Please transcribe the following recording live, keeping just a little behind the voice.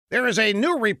There is a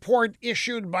new report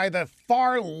issued by the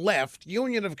far-left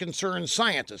Union of Concerned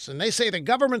Scientists, and they say the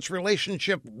government's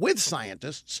relationship with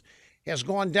scientists has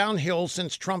gone downhill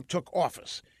since Trump took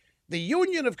office. The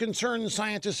Union of Concerned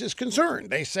Scientists is concerned.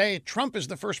 They say Trump is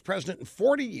the first president in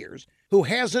 40 years who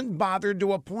hasn't bothered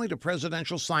to appoint a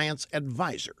presidential science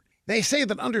advisor. They say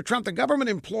that under Trump, the government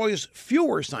employs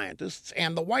fewer scientists,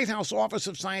 and the White House Office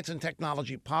of Science and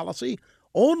Technology Policy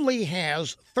only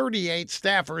has 38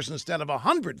 staffers instead of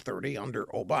 130 under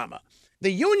Obama.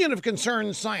 The Union of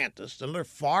Concerned Scientists, and their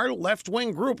far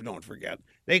left-wing group, don't forget,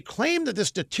 they claim that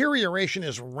this deterioration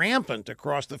is rampant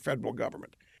across the federal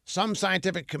government. Some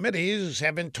scientific committees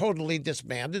have been totally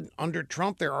disbanded. Under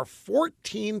Trump, there are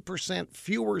 14%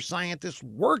 fewer scientists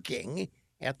working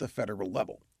at the federal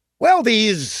level. Well,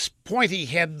 these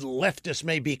pointy-head leftists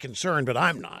may be concerned, but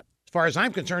I'm not. As far as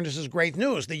I'm concerned, this is great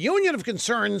news. The Union of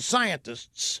Concerned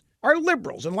Scientists are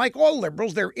liberals, and like all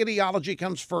liberals, their ideology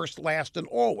comes first, last, and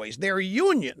always. Their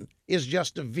union is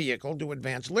just a vehicle to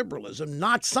advance liberalism,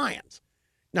 not science.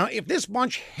 Now, if this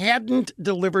bunch hadn't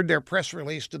delivered their press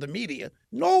release to the media,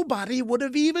 nobody would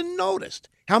have even noticed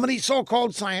how many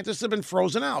so-called scientists have been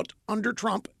frozen out under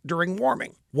Trump during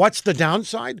warming. What's the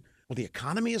downside? Well, the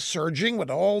economy is surging with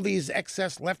all these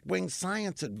excess left-wing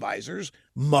science advisors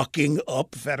mucking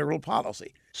up federal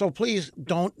policy. So please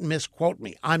don't misquote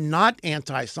me. I'm not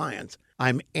anti-science.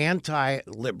 I'm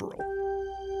anti-liberal.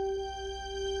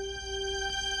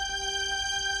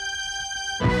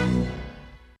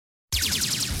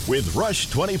 With Rush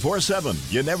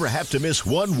 24/7, you never have to miss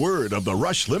one word of the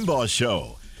Rush Limbaugh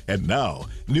Show. And now,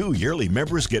 new yearly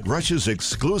members get Rush's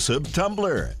exclusive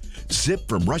tumbler. Sip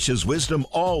from Rush's wisdom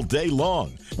all day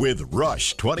long with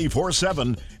Rush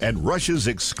 24/7 and Rush's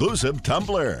exclusive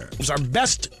tumbler. It's our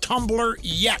best tumbler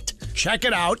yet. Check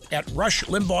it out at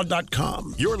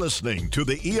rushlimbaugh.com. You're listening to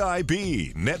the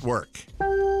EIB Network.